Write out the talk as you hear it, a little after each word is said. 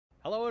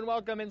Hello and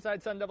welcome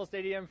inside Sun Devil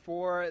Stadium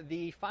for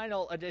the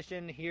final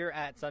edition here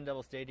at Sun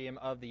Devil Stadium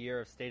of the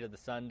year of State of the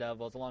Sun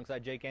Devils.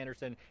 Alongside Jake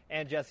Anderson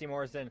and Jesse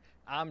Morrison,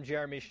 I'm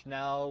Jeremy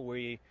Schnell.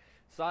 We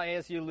saw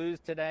ASU lose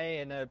today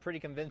in a pretty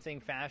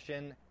convincing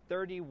fashion.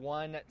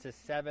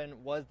 31-7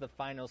 was the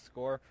final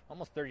score,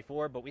 almost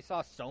 34, but we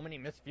saw so many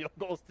missed field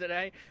goals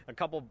today. A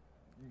couple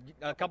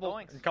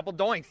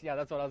doinks. Yeah,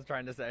 that's what I was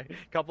trying to say.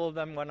 A couple of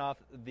them went off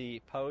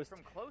the post.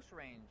 From close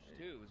range,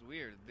 too. It was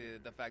weird.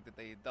 The fact that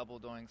they double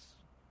doinks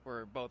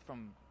were both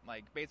from,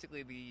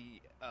 basically the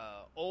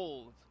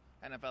old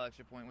NFL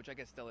extra point, which I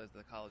guess still is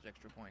the college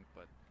extra point.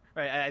 But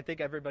right, I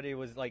think everybody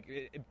was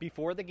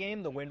before the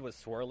game, the wind was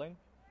swirling.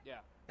 Yeah.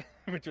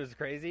 Which was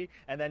crazy.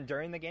 And then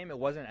during the game, it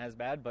wasn't as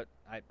bad, but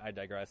I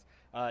digress.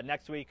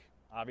 Next week,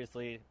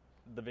 obviously,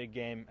 the big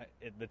game,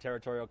 the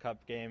Territorial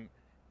Cup game,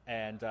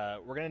 and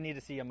we're going to need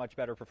to see a much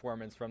better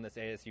performance from this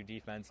ASU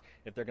defense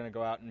if they're going to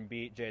go out and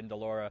beat Jayden de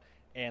Laura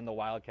and the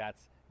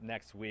Wildcats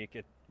next week.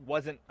 It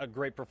wasn't a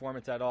great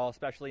performance at all,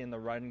 especially in the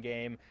run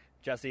game.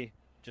 Jesse,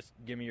 just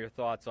give me your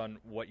thoughts on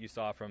what you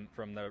saw from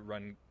the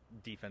run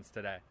defense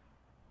today.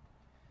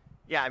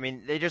 Yeah, I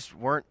mean, they just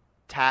weren't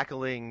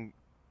tackling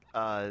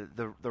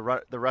the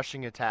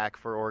rushing attack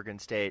for Oregon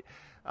State.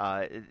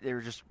 They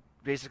were just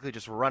basically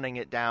just running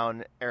it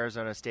down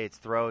Arizona State's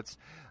throats.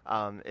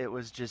 It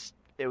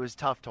was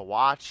tough to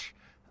watch.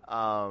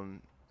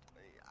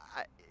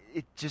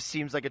 It just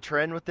seems like a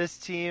trend with this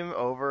team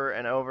over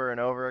and over and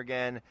over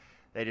again.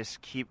 They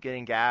just keep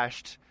getting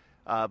gashed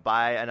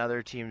by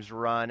another team's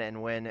run,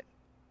 and when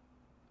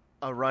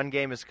a run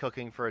game is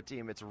cooking for a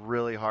team, it's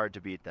really hard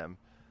to beat them.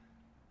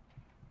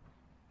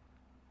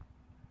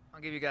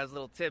 I'll give you guys a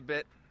little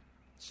tidbit.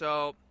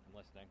 So, I'm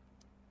listening.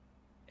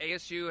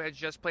 ASU has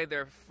just played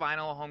their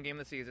final home game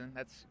of the season.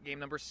 That's game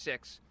number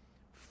 6.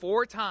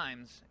 4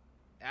 times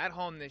at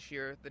home this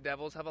year, the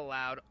Devils have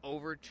allowed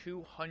over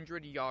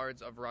 200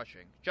 yards of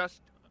rushing,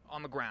 just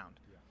on the ground.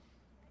 Yeah.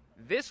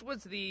 This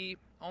was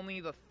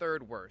only the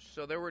third worst.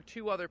 So there were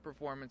 2 other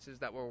performances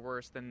that were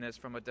worse than this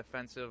from a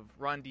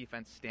run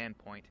defense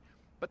standpoint.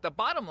 But the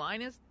bottom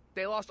line is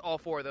they lost all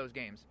 4 of those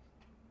games,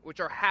 which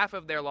are half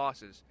of their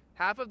losses.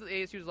 Half of the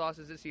ASU's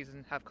losses this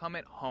season have come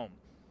at home.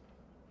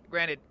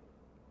 Granted,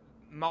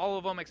 all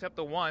of them except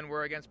the one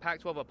were against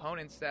Pac-12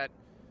 opponents that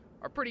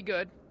are pretty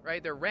good,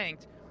 right? They're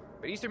ranked.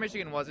 But Eastern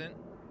Michigan wasn't.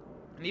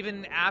 And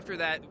even after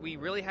that, we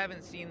really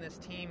haven't seen this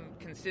team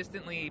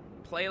consistently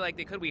play like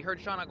they could. We heard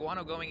Sean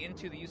Aguano going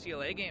into the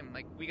UCLA game,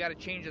 we got to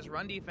change this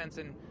run defense.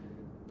 And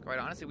quite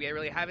honestly, we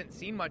really haven't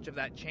seen much of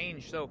that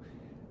change. So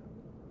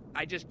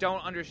I just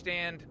don't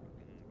understand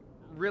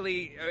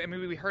really. I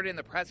mean, we heard it in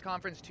the press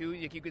conference, too.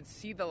 You could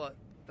see the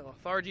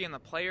lethargy in the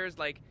players.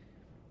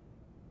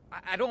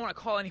 I don't want to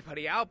call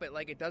anybody out, but,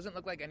 it doesn't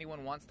look like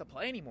anyone wants to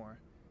play anymore.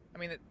 I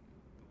mean,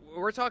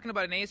 we're talking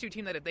about an ASU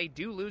team that if they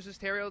do lose this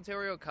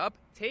Territorial Cup,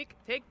 take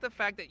the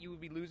fact that you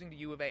would be losing to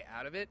U of A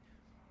out of it.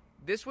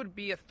 This would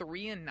be a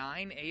 3-9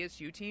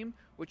 ASU team,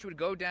 which would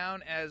go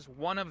down as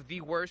one of the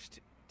worst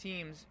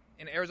teams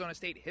in Arizona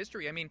State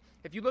history. I mean,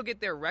 if you look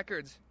at their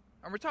records,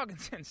 and we're talking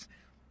since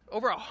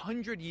over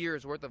 100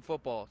 years worth of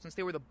football, since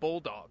they were the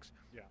Bulldogs.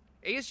 Yeah.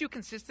 ASU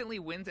consistently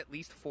wins at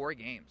least 4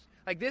 games.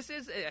 This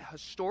is a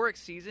historic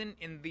season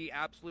in the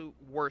absolute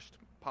worst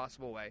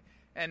possible way.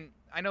 And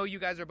I know you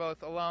guys are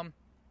both alum.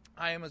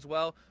 I am as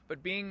well,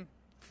 but being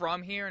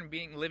from here and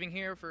living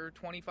here for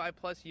 25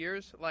 plus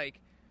years,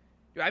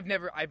 I've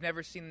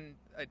never seen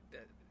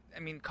I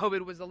mean,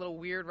 COVID was a little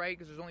weird, right?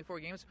 Because there's only 4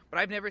 games, but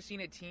I've never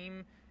seen a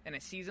team in a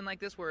season like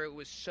this where it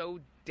was so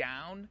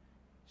down,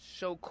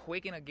 so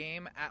quick in a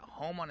game at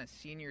home on a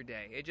senior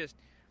day.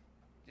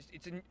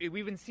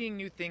 We've been seeing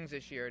new things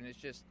this year, and it's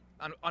just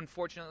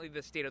unfortunately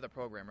the state of the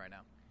program right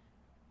now.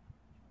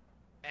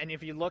 And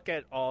if you look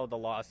at all the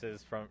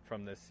losses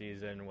from this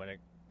season when it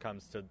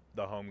comes to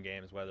the home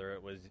games, whether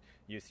it was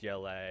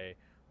UCLA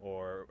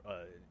or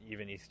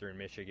even Eastern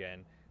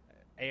Michigan,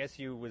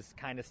 ASU was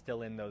kind of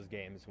still in those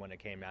games when it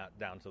came out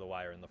down to the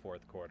wire in the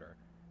fourth quarter.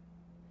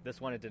 This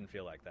one, it didn't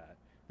feel like that.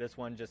 This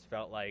one just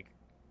felt like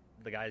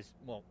the guys,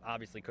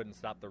 obviously couldn't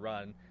stop the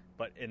run,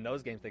 but in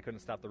those games they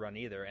couldn't stop the run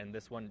either, and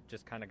this one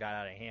just kind of got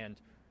out of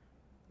hand.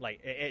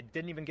 It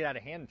didn't even get out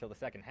of hand until the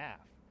second half,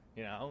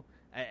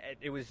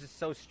 It was just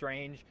so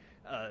strange.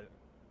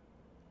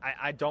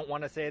 I don't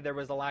want to say there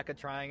was a lack of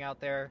trying out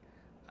there.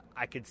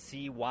 I could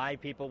see why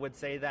people would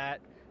say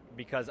that,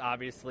 because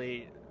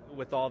obviously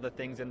with all the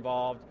things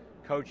involved,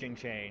 coaching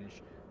change,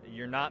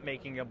 you're not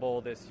making a bowl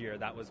this year.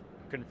 That was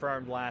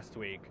confirmed last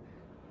week.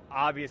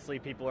 Obviously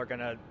people are going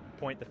to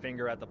point the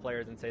finger at the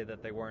players and say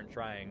that they weren't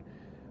trying.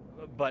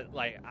 But,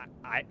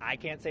 I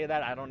can't say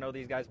that. I don't know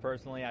these guys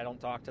personally. I don't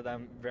talk to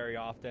them very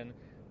often.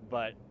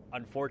 But,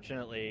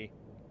 unfortunately,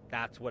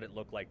 that's what it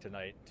looked like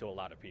tonight to a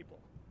lot of people.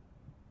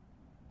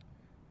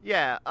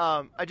 Yeah,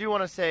 I do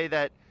want to say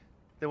that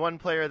the one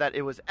player that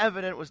it was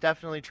evident was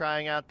definitely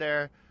trying out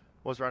there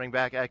was running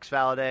back X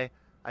Valaday.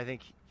 I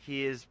think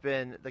He has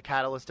been the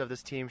catalyst of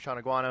this team.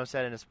 Sean Aguano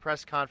said in his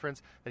press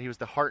conference that he was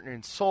the heart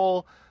and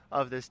soul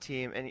of this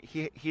team, and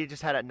he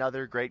just had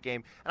another great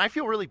game. And I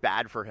feel really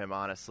bad for him,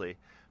 honestly,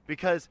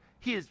 because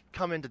he has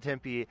come into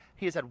Tempe.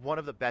 He has had one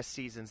of the best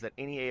seasons that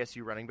any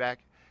ASU running back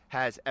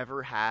has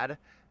ever had,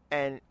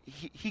 and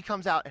he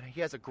comes out and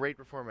he has a great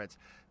performance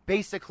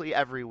basically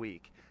every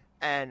week.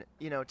 And,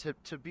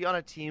 to be on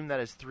a team that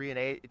is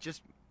 3-8, it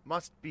just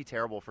must be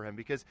terrible for him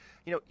because,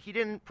 he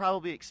didn't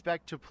probably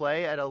expect to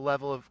play at a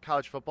level of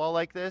college football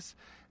like this,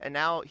 and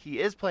now he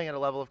is playing at a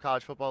level of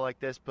college football like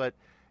this, but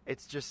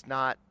it's just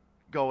not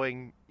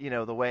going,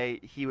 the way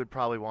he would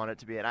probably want it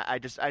to be. And I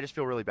just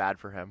feel really bad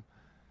for him.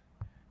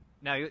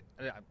 Now,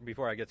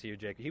 before I get to you,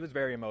 Jake, he was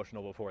very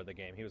emotional before the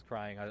game. He was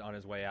crying on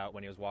his way out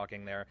when he was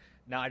walking there.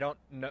 Now, I don't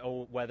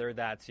know whether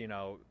that's,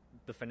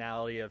 the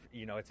finality of,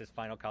 it's his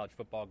final college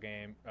football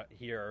game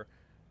here,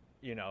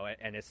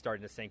 and it's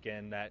starting to sink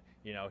in that,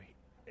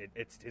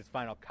 it's his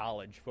final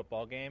college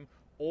football game,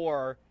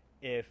 or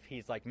if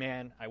he's like,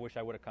 man, I wish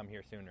I would have come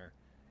here sooner.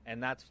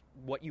 And that's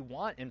what you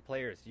want in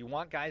players. You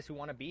want guys who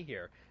want to be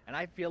here. And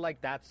I feel like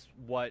that's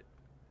what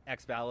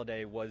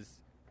Valade was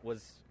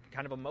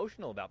kind of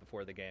emotional about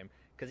before the game,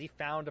 because he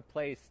found a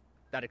place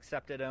that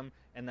accepted him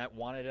and that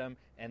wanted him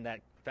and that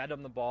fed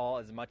him the ball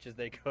as much as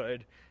they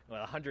could.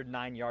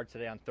 109 yards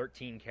today on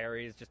 13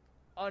 carries, just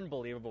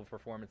unbelievable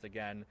performance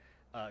again.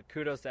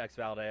 Kudos to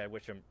Valade. I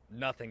wish him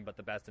nothing but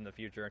the best in the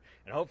future,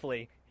 and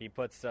hopefully he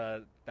puts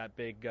that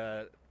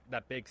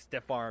big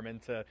stiff arm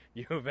into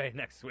U of A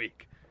next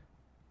week.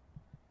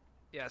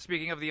 Yeah,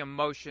 speaking of the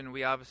emotion,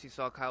 we obviously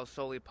saw Kyle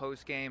Soley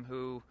post-game,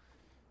 who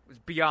was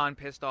beyond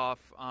pissed off,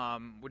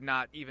 would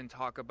not even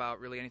talk about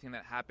really anything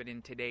that happened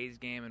in today's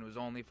game and was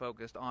only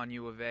focused on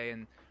U of A.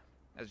 And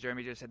as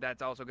Jeremy just said,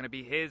 that's also going to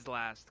be his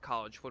last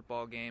college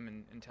football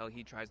game until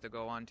he tries to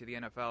go on to the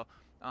NFL.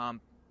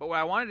 But what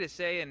I wanted to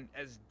say, and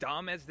as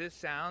dumb as this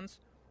sounds,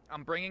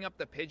 I'm bringing up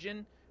the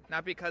pigeon,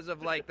 not because of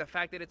the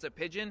fact that it's a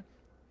pigeon.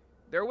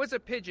 There was a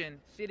pigeon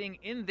sitting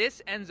in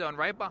this end zone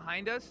right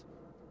behind us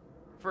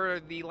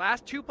for the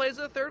last 2 plays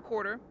of the third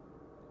quarter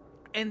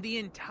and the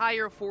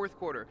entire fourth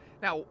quarter.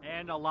 Now,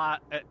 and a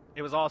lot.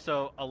 It was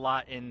also a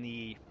lot in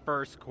the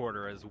first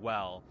quarter as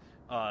well.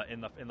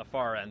 In the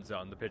far end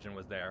zone, the pigeon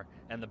was there,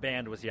 and the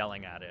band was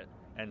yelling at it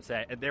and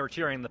they were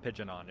cheering the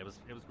pigeon on. It was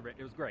great.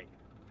 It was great.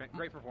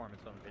 Great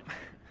performance from the pigeon.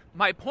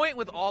 My point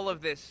with all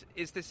of this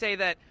is to say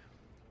that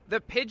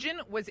the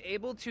pigeon was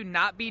able to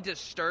not be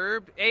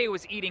disturbed. It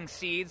was eating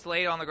seeds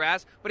laid on the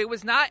grass, but it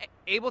was not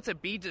able to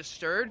be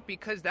disturbed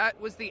because that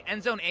was the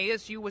end zone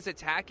ASU was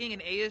attacking,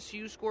 and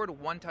ASU scored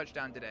 1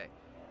 touchdown today.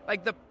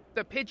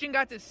 The pigeon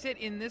got to sit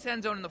in this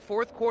end zone in the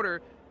fourth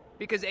quarter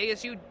because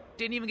ASU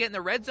didn't even get in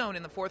the red zone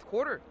in the fourth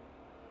quarter.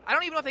 I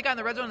don't even know if they got in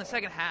the red zone in the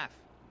second half.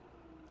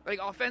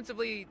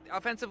 Offensively,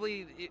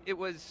 it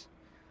was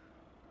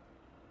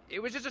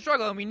just a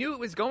struggle, and we knew it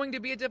was going to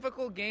be a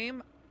difficult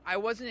game. I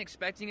wasn't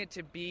expecting it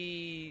to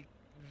be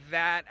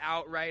that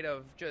outright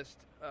of just,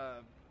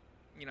 a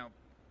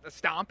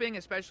stomping,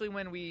 especially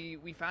when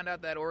we found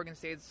out that Oregon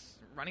State's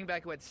running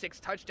back who had 6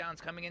 touchdowns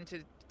coming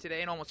into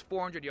today and almost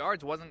 400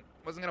 yards wasn't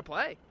going to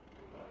play.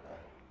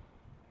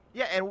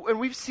 Yeah, and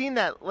we've seen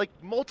that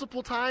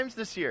multiple times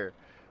this year,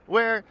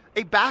 where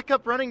a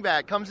backup running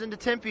back comes into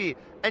Tempe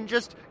and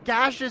just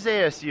gashes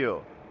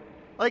ASU.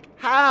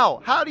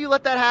 How? How do you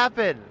let that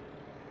happen?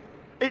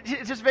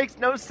 It just makes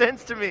no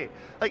sense to me.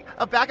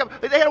 A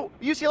backup.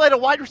 UCLA had a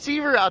wide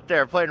receiver out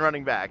there playing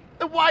running back.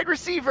 A wide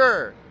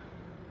receiver,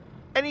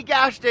 and he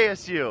gashed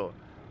ASU.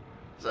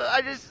 So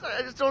I just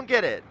don't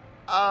get it.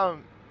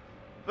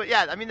 But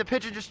yeah, the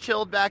pigeon just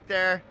chilled back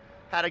there,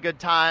 had a good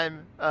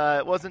time.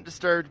 Wasn't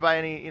disturbed by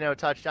any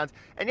touchdowns.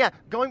 And yeah,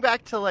 going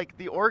back to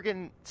the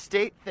Oregon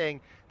State thing,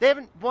 they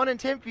haven't won in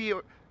Tempe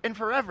in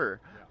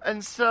forever,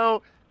 and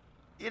so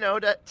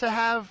to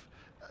have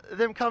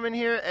them come in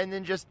here and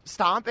then just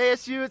stomp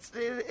ASU,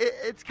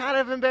 it's kind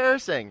of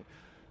embarrassing.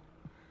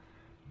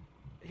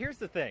 Here's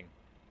the thing.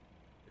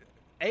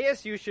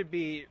 ASU should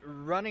be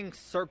running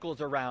circles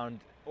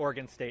around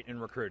Oregon State in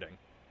recruiting.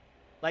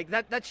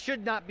 That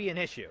should not be an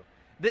issue.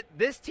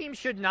 This team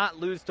should not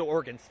lose to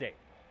Oregon State.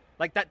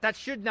 That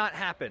should not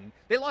happen.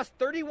 They lost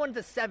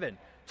 31-7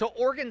 to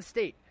Oregon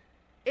State.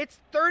 It's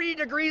 30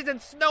 degrees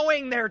and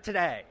snowing there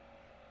today.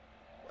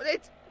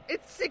 It's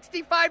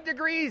 65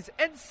 degrees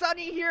and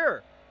sunny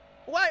here.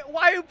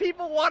 Why do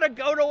people want to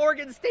go to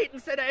Oregon State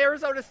instead of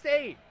Arizona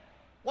State?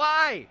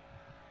 Why?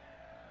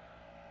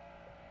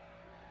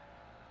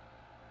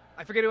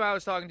 I forget who I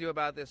was talking to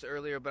about this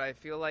earlier, but I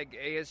feel like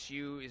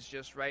ASU is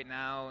just right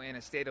now in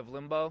a state of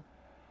limbo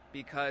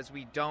because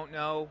we don't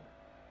know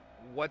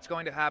what's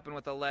going to happen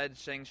with alleged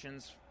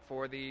sanctions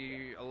for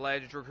the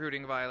alleged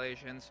recruiting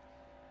violations.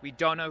 We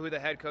don't know who the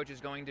head coach is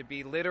going to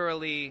be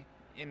literally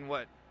in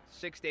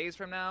 6 days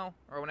from now,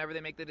 or whenever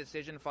they make the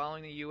decision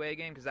following the UA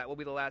game, because that will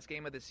be the last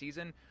game of the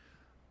season.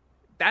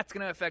 That's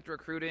going to affect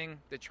recruiting.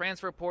 The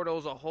transfer portal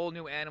is a whole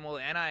new animal.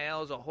 The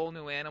NIL is a whole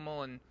new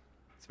animal. And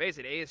let's face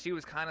it, ASU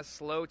was kind of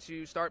slow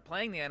to start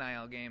playing the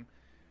NIL game.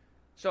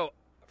 So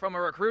from a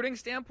recruiting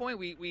standpoint,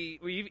 we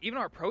even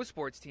our pro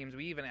sports teams,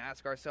 we even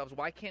ask ourselves,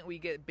 why can't we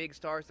get big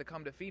stars to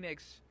come to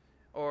Phoenix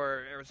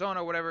or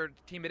Arizona, whatever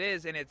team it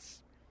is? And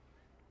it's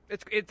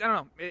I don't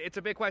know. It's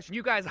a big question.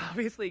 You guys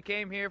obviously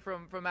came here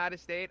from out of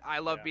state. I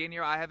love being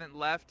here. I haven't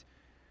left.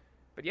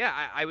 But yeah,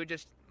 I would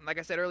just, like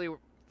I said earlier,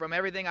 from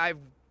everything I've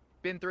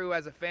been through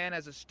as a fan,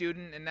 as a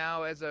student, and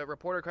now as a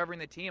reporter covering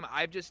the team,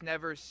 I've just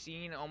never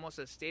seen almost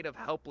a state of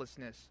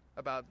helplessness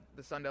about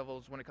the Sun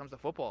Devils when it comes to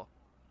football.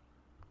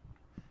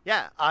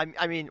 Yeah,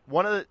 I mean,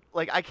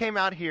 I came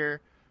out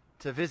here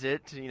to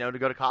visit, to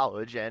go to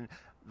college, and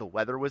the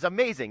weather was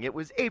amazing. It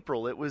was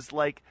April. It was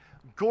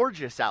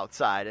gorgeous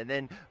outside. And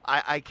then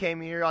I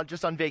came here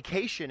just on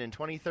vacation in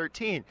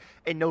 2013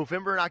 in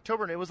November and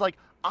October, and it was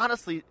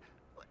honestly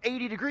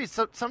 80 degrees.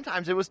 So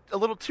sometimes it was a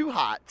little too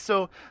hot.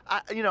 So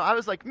I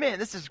was like, man,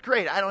 this is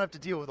great. I don't have to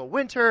deal with a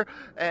winter,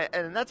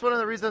 and that's one of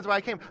the reasons why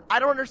I came. I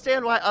don't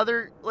understand why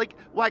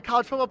why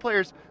college football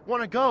players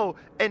want to go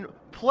and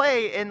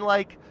play in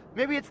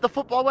maybe it's the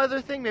football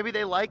weather thing. Maybe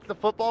they like the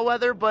football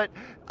weather, but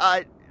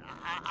I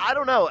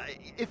don't know.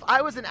 If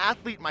I was an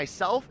athlete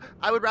myself,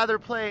 I would rather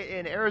play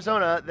in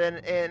Arizona than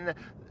in,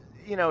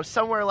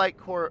 somewhere like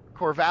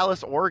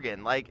Corvallis,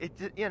 Oregon.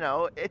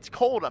 It's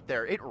cold up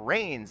there. It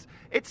rains.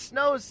 It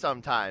snows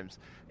sometimes.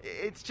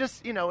 It's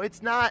just,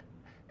 it's not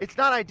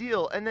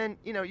ideal. And then,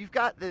 you've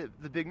got the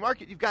big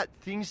market. You've got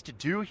things to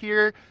do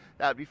here.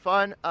 That would be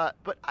fun.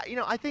 But,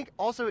 I think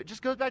also it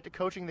just goes back to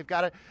coaching. They've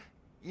got to,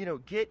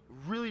 get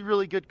really,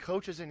 really good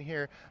coaches in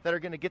here that are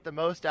going to get the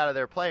most out of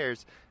their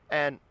players.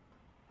 And,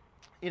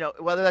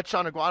 whether that's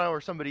Sean Aguado or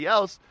somebody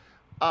else,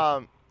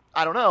 I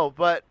don't know.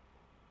 But,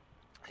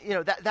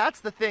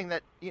 that's the thing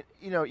that,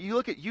 you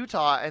look at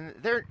Utah and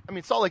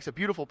Salt Lake's a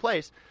beautiful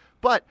place.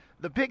 But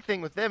the big thing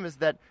with them is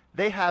that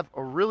they have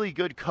a really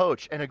good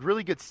coach and a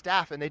really good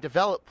staff, and they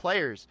develop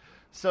players.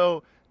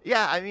 So,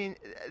 yeah,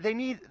 they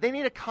need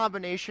a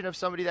combination of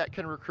somebody that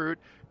can recruit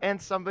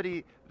and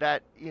somebody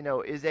that,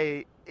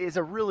 is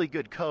a really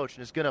good coach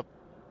and is going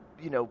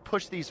to,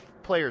 push these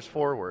players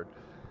forward.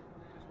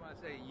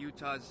 Say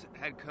Utah's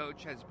head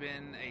coach has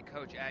been a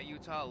coach at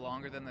Utah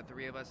longer than the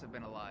three of us have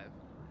been alive.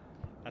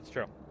 That's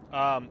true.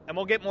 And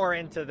we'll get more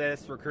into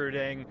this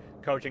recruiting,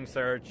 coaching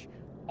search,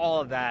 all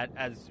of that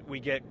as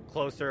we get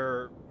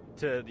closer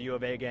to the U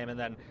of A game and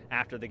then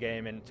after the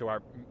game into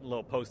our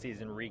little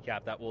postseason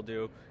recap that we'll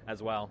do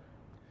as well.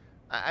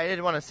 I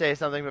did want to say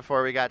something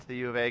before we got to the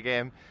U of A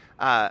game.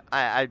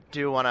 I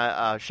do want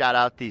to shout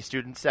out the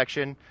student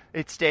section.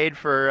 It stayed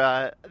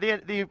for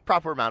the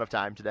proper amount of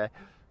time today.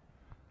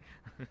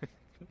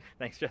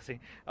 Thanks, Jesse.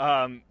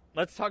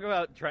 Let's talk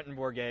about Trenton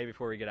Bourguet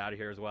before we get out of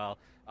here as well.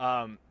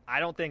 I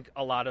don't think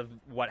a lot of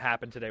what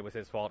happened today was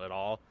his fault at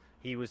all.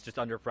 He was just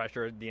under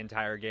pressure the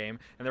entire game,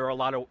 and there were a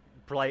lot of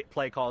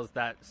play calls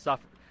that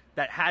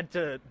had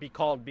to be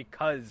called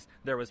because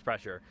there was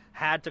pressure.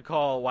 Had to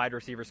call wide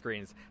receiver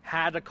screens.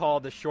 Had to call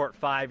the short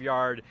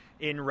 5-yard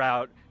in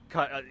route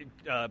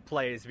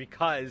plays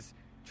because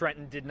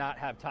Trenton did not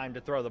have time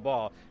to throw the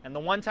ball. And the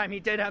one time he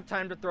did have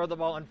time to throw the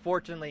ball,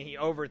 unfortunately, he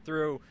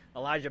overthrew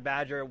Elijah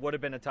Badger. It would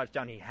have been a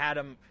touchdown. He had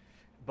him.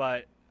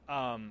 But,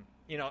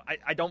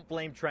 I don't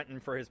blame Trenton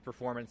for his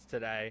performance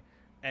today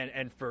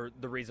and for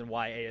the reason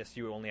why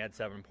ASU only had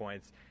 7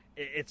 points.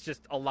 It's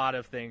just a lot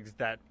of things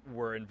that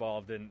were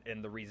involved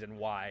in the reason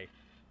why,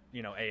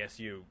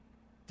 ASU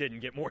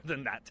didn't get more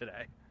than that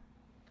today.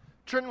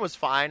 Trenton was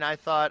fine, I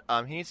thought.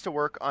 He needs to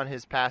work on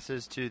his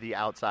passes to the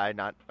outside,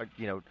 not,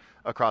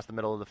 across the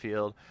middle of the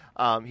field.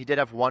 He did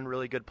have one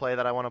really good play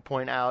that I want to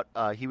point out.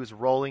 He was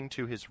rolling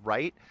to his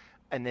right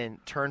and then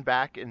turned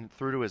back and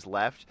threw to his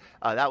left.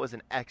 That was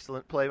an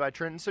excellent play by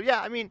Trenton. So,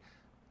 yeah,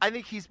 I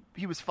think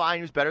he was fine.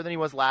 He was better than he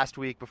was last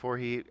week before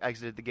he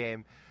exited the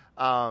game.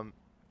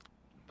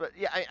 But,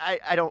 yeah,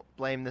 I don't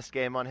blame this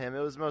game on him. It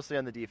was mostly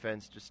on the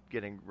defense, just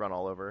getting run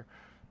all over.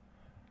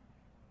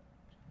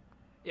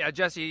 Yeah,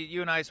 Jesse,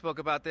 you and I spoke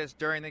about this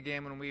during the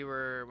game when we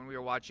were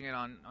watching it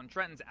on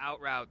Trenton's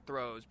out route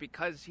throws.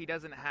 Because he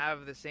doesn't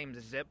have the same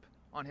zip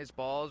on his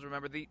balls.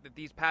 Remember,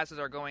 these passes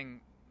are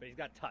going... But he's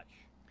got touch.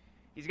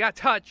 He's got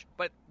touch,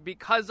 but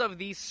because of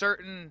the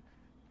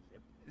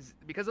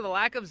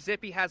lack of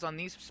zip he has on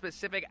these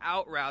specific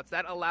out routes,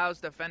 that allows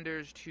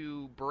defenders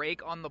to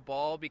break on the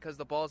ball because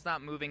the ball's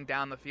not moving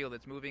down the field.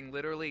 It's moving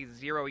literally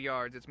 0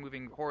 yards. It's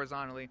moving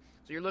horizontally.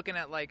 So you're looking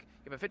at you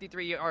have a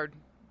 53-yard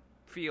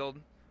field,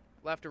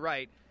 left to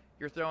right.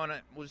 You're throwing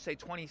it, we'll just say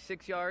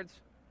 26 yards,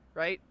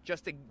 right?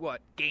 Just to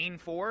gain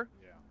 4?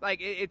 Yeah.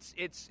 It's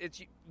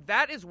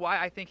that is why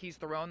I think he's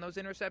thrown those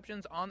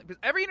interceptions because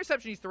every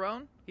interception he's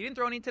thrown, he didn't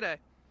throw any today,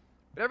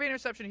 but every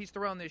interception he's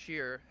thrown this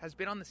year has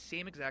been on the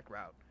same exact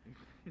route.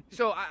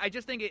 So I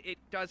just think it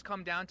does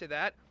come down to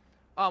that.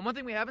 One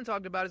thing we haven't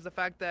talked about is the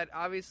fact that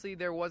obviously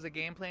there was a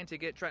game plan to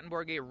get Trenton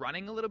Bourguet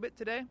running a little bit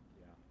today.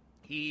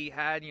 He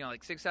had,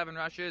 6-7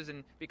 rushes,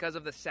 and because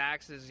of the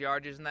sacks, his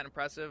yardage isn't that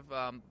impressive.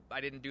 I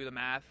didn't do the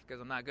math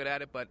because I'm not good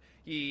at it, but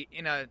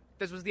if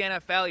this was the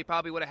NFL, he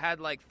probably would have had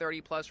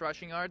 30-plus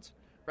rushing yards,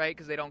 right?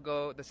 Because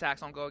the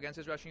sacks don't go against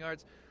his rushing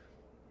yards.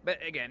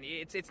 But again,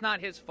 it's not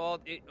his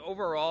fault.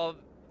 Overall,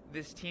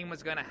 this team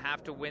was going to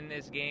have to win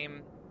this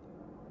game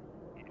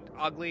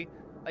ugly.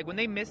 Like when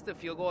they missed the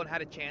field goal and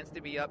had a chance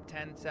to be up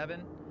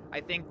 10-7,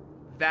 I think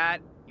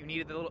that you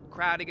needed the little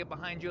crowd to get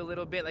behind you a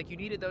little bit. Like you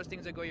needed those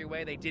things to go your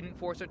way. They didn't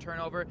force a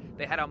turnover.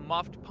 They had a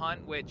muffed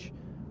punt, which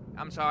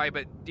I'm sorry,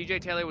 but DJ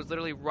Taylor was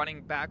literally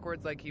running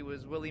backwards like he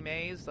was Willie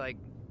Mays. Like,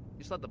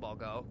 just let the ball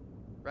go,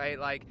 right?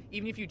 Like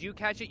even if you do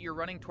catch it, you're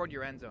running toward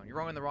your end zone. You're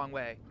going the wrong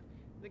way.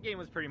 The game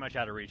was pretty much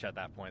out of reach at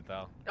that point,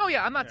 though. Oh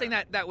yeah, I'm not saying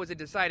that was a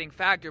deciding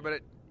factor,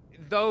 but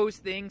those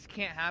things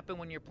can't happen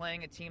when you're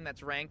playing a team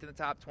that's ranked in the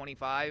top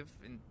 25,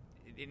 and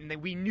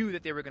we knew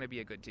that they were going to be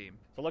a good team.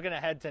 So looking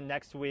ahead to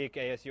next week,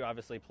 ASU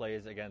obviously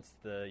plays against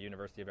the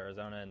University of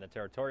Arizona in the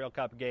Territorial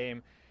Cup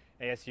game.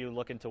 ASU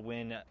looking to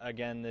win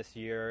again this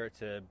year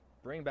to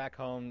bring back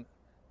home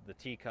the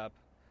T-Cup.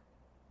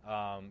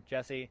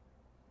 Jesse,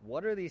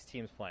 what are these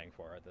teams playing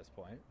for at this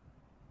point?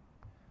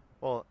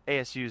 Well,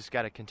 ASU's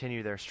got to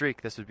continue their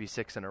streak. This would be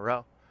 6 in a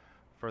row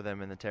for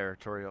them in the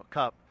Territorial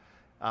Cup.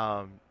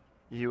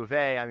 U of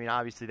A, I mean,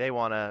 obviously they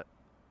want to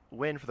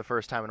win for the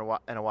first time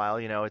in a while.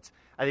 You know,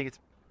 I think it's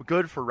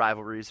good for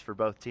rivalries for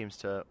both teams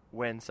to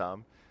win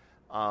some.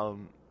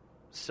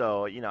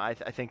 So, you know, I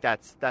think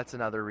that's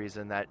another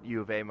reason that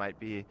U of A might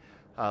be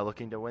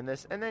looking to win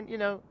this. And then, you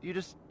know,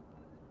 it's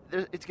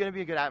going to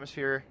be a good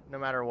atmosphere no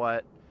matter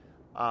what.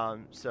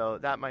 So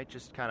that might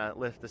just kind of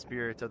lift the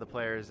spirits of the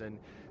players and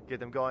get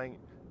them going.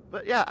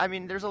 But yeah, I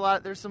mean, there's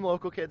some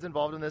local kids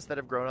involved in this that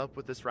have grown up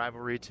with this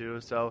rivalry too.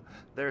 So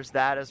there's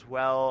that as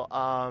well.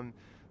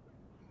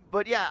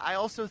 But yeah, I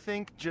also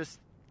think just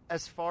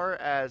as far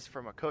as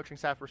from a coaching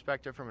staff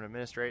perspective, from an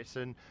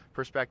administration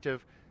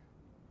perspective,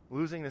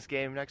 losing this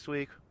game next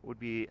week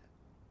would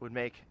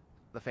make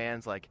the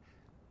fans like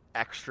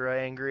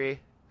extra angry.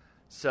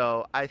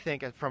 So I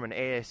think from an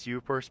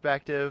ASU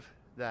perspective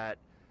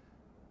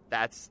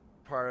that's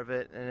part of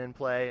it and in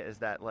play is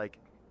that like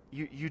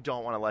you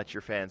don't want to let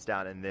your fans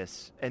down in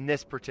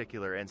this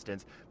particular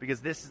instance, because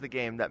this is the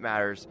game that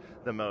matters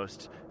the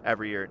most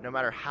every year. No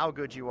matter how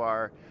good you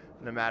are,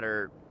 no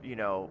matter, you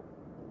know,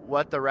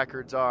 what the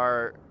records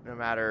are, no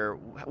matter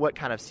what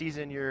kind of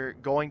season you're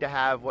going to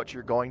have, what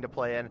you're going to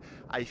play in,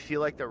 I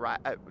feel like the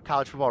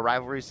college football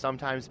rivalries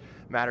sometimes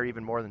matter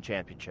even more than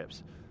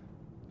championships.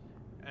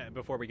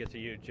 Before we get to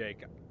you,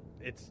 Jake,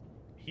 it's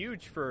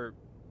huge for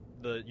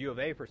the U of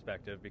A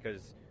perspective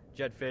because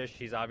Jedd Fisch,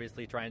 he's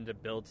obviously trying to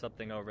build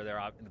something over there.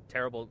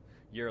 Terrible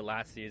year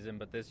last season,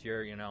 but this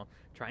year, you know,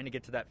 trying to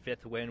get to that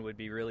 5th win would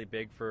be really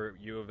big for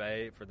U of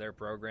A, for their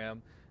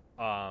program.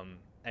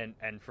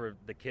 And for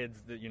the kids,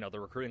 you know, the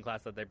recruiting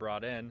class that they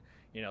brought in,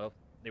 you know,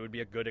 it would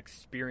be a good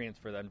experience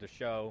for them to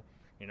show,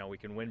 you know, we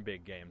can win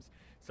big games.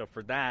 So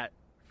for that,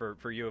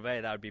 for U of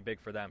A, that would be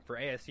big for them. For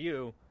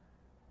ASU,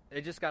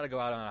 they just got to go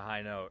out on a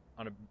high note,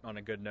 on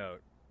a good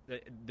note.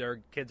 There are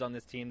kids on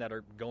this team that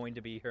are going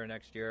to be here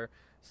next year,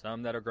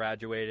 some that are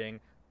graduating.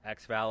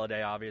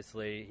 Ex-Valaday,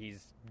 obviously,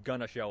 he's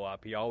going to show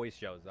up. He always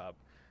shows up.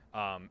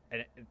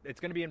 And it's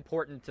going to be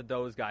important to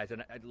those guys,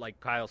 and like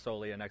Kyle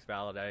Soley and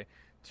Ex-Valaday,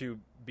 to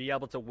be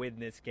able to win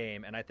this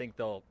game. And I think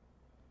they'll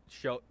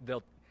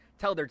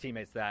tell their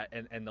teammates that,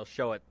 and they'll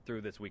show it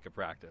through this week of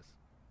practice.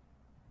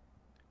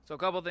 So a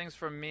couple things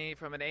from me.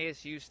 From an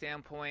ASU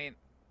standpoint,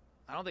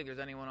 I don't think there's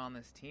anyone on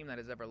this team that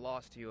has ever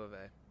lost to U of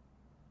A.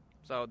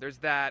 So there's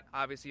that.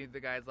 Obviously,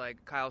 the guys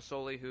like Kyle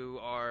Soley, who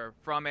are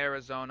from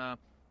Arizona,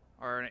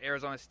 are in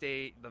Arizona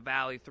State, the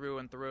Valley through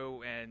and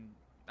through, and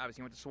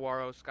obviously he went to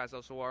Saguaro,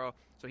 Scottsdale Saguaro.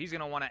 So he's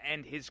going to want to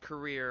end his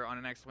career on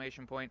an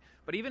exclamation point.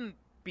 But even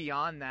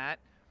beyond that,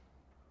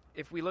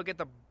 if we look at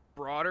the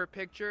broader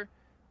picture,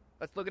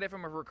 let's look at it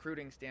from a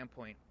recruiting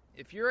standpoint.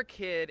 If you're a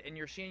kid and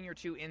you're seeing your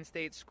two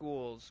in-state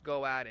schools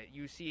go at it,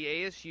 you see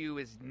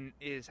ASU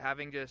is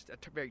having just a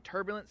very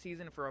turbulent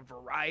season for a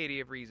variety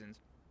of reasons.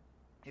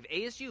 If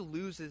ASU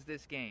loses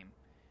this game,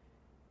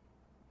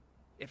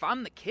 if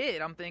I'm the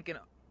kid, I'm thinking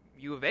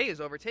U of A is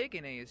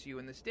overtaking ASU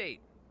in the state.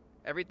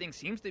 Everything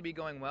seems to be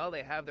going well.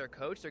 They have their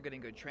coach. They're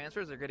getting good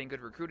transfers. They're getting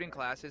good recruiting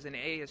classes. And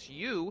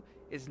ASU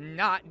is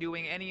not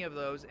doing any of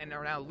those and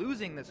are now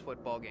losing this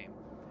football game.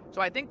 So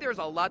I think there's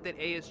a lot that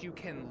ASU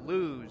can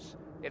lose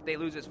if they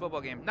lose this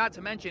football game. Not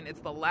to mention, it's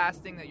the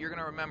last thing that you're going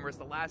to remember. It's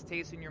the last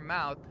taste in your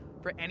mouth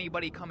for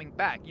anybody coming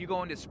back. You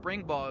go into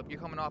spring ball if you're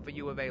coming off a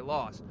U of A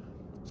loss.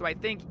 So I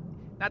think,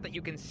 not that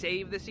you can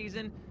save the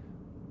season,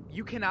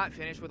 you cannot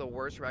finish with a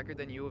worse record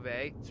than U of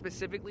A,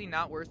 specifically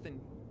not worse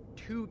than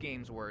 2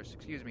 games worse,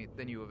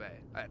 than U of A,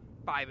 at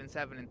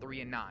 5-7 and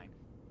 3-9.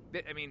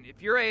 I mean,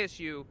 if you're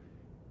ASU,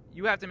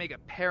 you have to make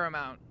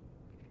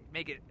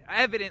it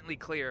evidently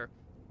clear,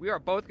 we are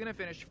both going to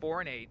finish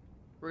 4-8.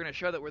 We're going to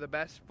show that we're the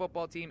best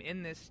football team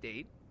in this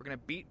state. We're going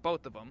to beat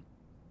both of them,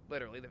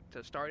 literally,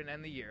 to start and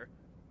end the year.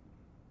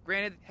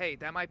 Granted, hey,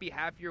 that might be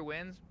half your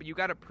wins, but you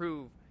got to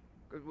prove,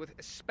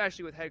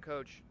 especially with head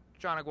coach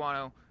John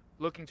Aguano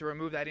looking to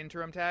remove that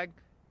interim tag.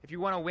 If you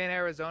want to win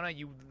Arizona,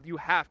 you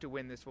have to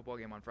win this football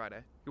game on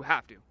Friday. You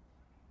have to.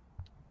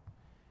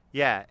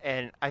 Yeah,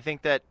 and I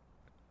think that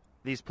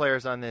these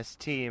players on this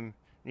team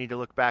need to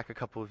look back a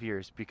couple of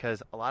years,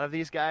 because a lot of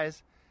these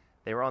guys,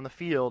 they were on the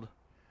field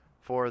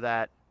for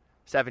that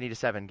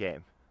 70-7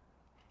 game.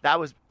 That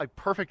was a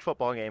perfect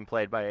football game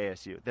played by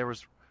ASU. There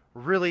was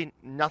really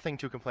nothing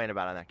to complain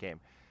about in that game.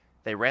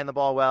 They ran the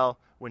ball well.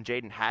 When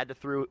Jaden had to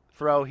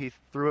throw, he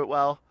threw it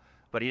well,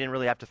 but he didn't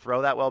really have to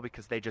throw that well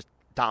because they just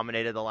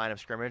dominated the line of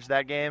scrimmage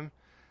that game.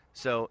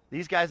 So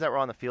these guys that were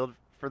on the field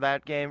for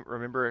that game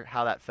remember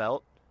how that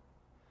felt.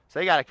 So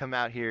they got to come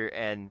out here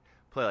and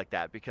play like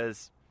that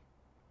because,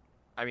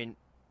 I mean,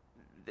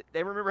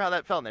 they remember how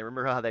that felt and they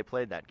remember how they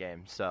played that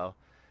game. So,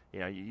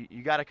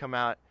 you got to come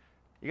out.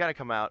 You got to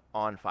come out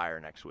on fire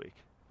next week.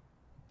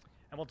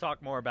 And we'll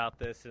talk more about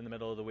this in the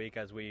middle of the week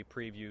as we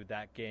preview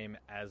that game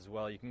as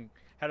well. You can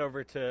head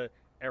over to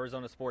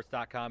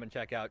arizonasports.com and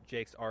check out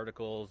Jake's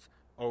articles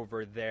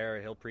over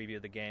there. He'll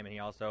preview the game, and he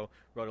also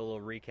wrote a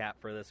little recap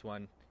for this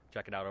one.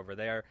 Check it out over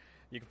there.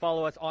 You can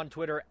follow us on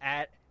Twitter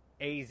at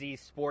AZ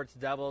Sports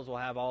Devils. We'll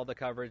have all the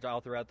coverage all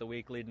throughout the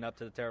week leading up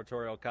to the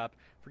Territorial Cup.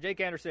 For Jake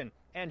Anderson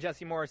and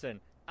Jesse Morrison,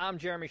 I'm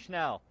Jeremy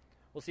Schnell.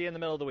 We'll see you in the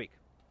middle of the week.